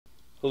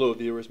Hello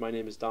viewers, my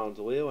name is Donald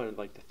DeLeo and I'd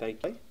like to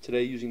thank you.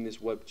 Today, using this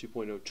Web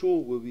 2.0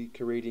 tool, we'll be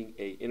creating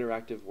an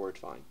interactive word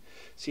find.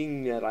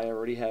 Seeing that I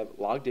already have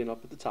logged in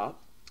up at the top,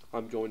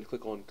 I'm going to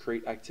click on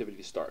Create Activity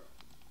to start.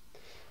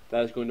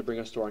 That is going to bring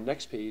us to our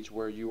next page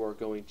where you are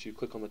going to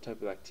click on the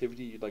type of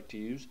activity you'd like to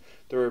use.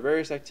 There are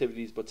various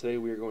activities, but today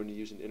we are going to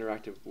use an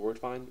interactive word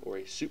find or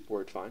a soup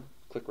word find.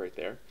 Click right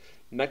there.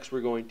 Next, we're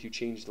going to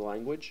change the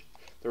language.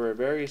 There are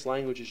various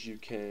languages you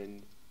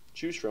can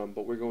choose from,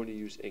 but we're going to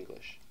use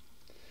English.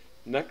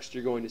 Next,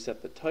 you're going to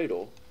set the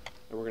title,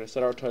 and we're going to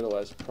set our title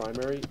as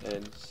primary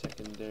and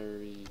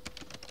secondary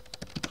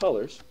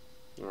colors.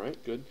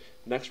 Alright, good.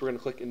 Next, we're going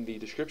to click in the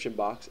description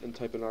box and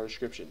type in our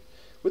description.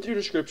 With your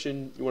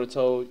description, you want to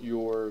tell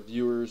your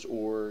viewers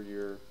or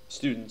your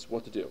students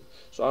what to do.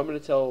 So I'm going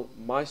to tell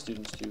my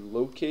students to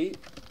locate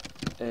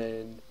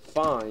and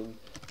find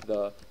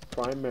the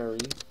primary,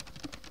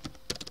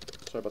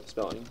 sorry about the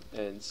spelling,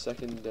 and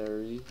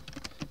secondary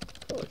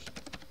colors.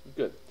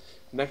 Good.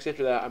 Next,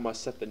 after that, I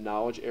must set the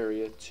knowledge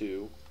area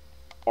to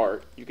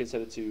art. You can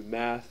set it to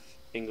math,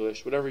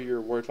 English, whatever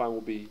your word find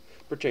will be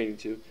pertaining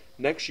to.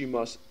 Next, you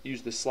must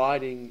use the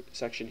sliding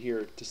section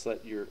here to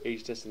set your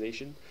age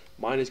destination.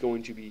 Mine is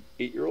going to be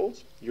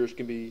 8-year-olds. Yours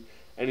can be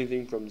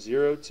anything from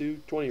 0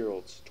 to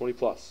 20-year-olds, 20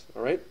 plus.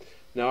 All right.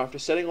 Now, after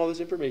setting all this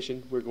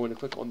information, we're going to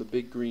click on the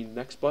big green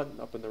next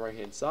button up on the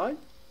right-hand side,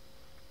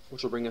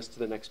 which will bring us to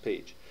the next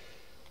page.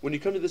 When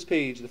you come to this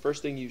page, the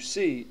first thing you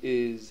see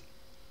is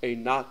a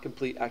not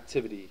complete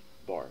activity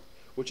bar,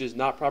 which is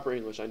not proper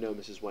English. I know,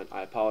 Mrs. Went,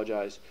 I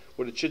apologize.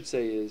 What it should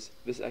say is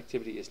this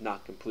activity is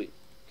not complete.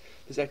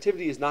 This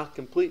activity is not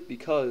complete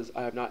because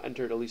I have not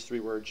entered at least 3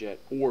 words yet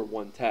or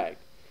 1 tag.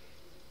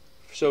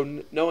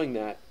 So knowing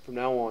that, from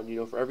now on, you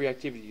know, for every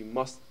activity you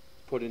must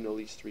put in at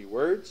least 3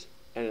 words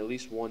and at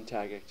least 1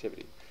 tag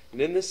activity.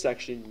 And in this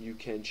section you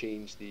can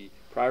change the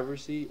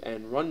privacy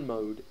and run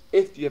mode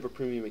if you have a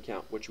premium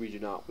account, which we do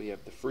not. We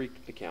have the free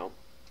account.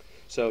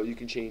 So you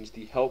can change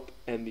the help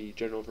and the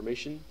general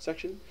information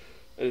section.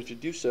 And if you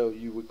do so,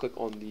 you would click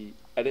on the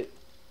edit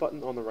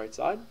button on the right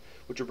side,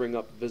 which will bring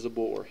up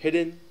visible or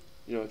hidden,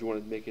 you know, if you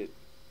want to make it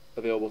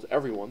available to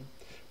everyone.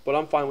 But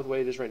I'm fine with the way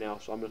it is right now,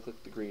 so I'm going to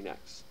click the green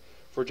X.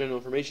 For general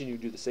information, you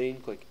do the same,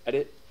 click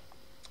edit,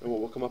 and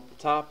what will come up at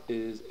the top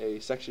is a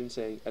section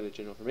saying edit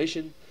general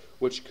information,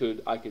 which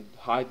I could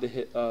hide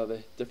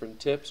the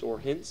different tips or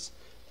hints,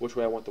 which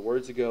way I want the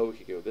words to go. We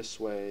could go this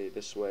way,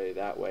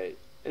 that way,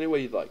 any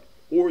way you'd like.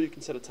 Or you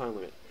can set a time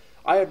limit.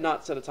 I have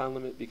not set a time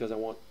limit because I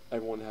want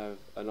everyone to have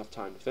enough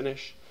time to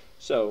finish.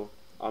 So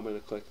I'm going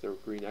to click the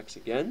green X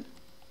again.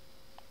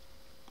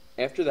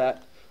 After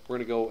that, we're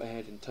going to go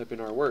ahead and type in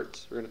our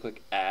words. We're going to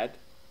click add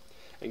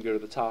and go to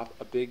the top.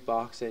 A big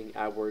box saying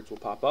add words will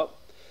pop up.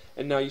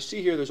 And now you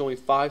see here there's only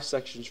 5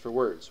 sections for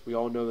words. We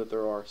all know that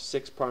there are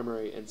 6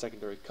 primary and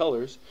secondary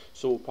colors,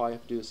 so we'll probably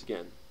have to do this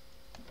again.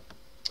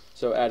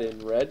 So add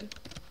in red,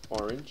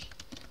 orange,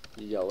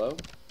 yellow,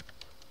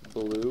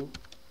 blue,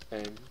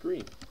 and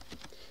green.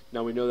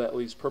 Now we know that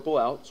leaves purple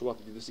out, so we'll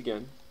have to do this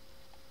again.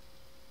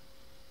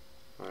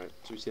 Alright,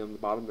 so we see on the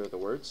bottom there are the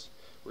words.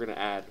 We're going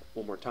to add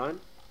one more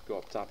time, go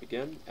up top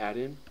again, add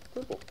in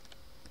purple.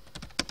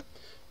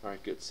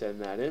 Alright, good,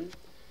 send that in.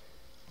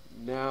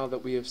 Now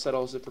that we have set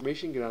all this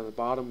information, get down to the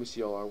bottom, we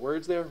see all our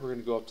words there. We're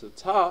going to go up to the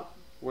top,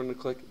 we're going to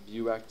click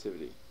View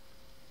Activity.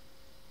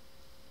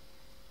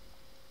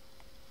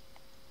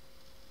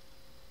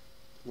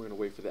 We're going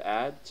to wait for the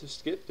ad to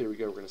skip. There we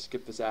go. We're going to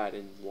skip this ad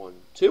in 1,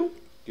 2.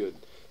 Good.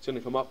 It's going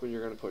to come up and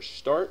you're going to push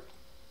start.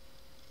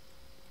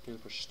 You're going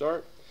to push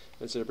start.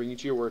 And it's going to bring you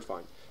to your word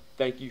find.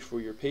 Thank you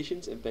for your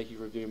patience and thank you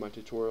for viewing my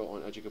tutorial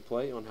on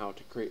Educaplay on how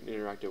to create an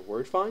interactive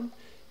word find.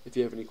 If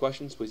you have any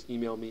questions, please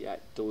email me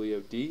at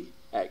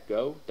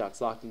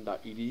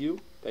deleod@go.stockton.edu.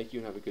 Thank you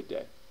and have a good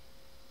day.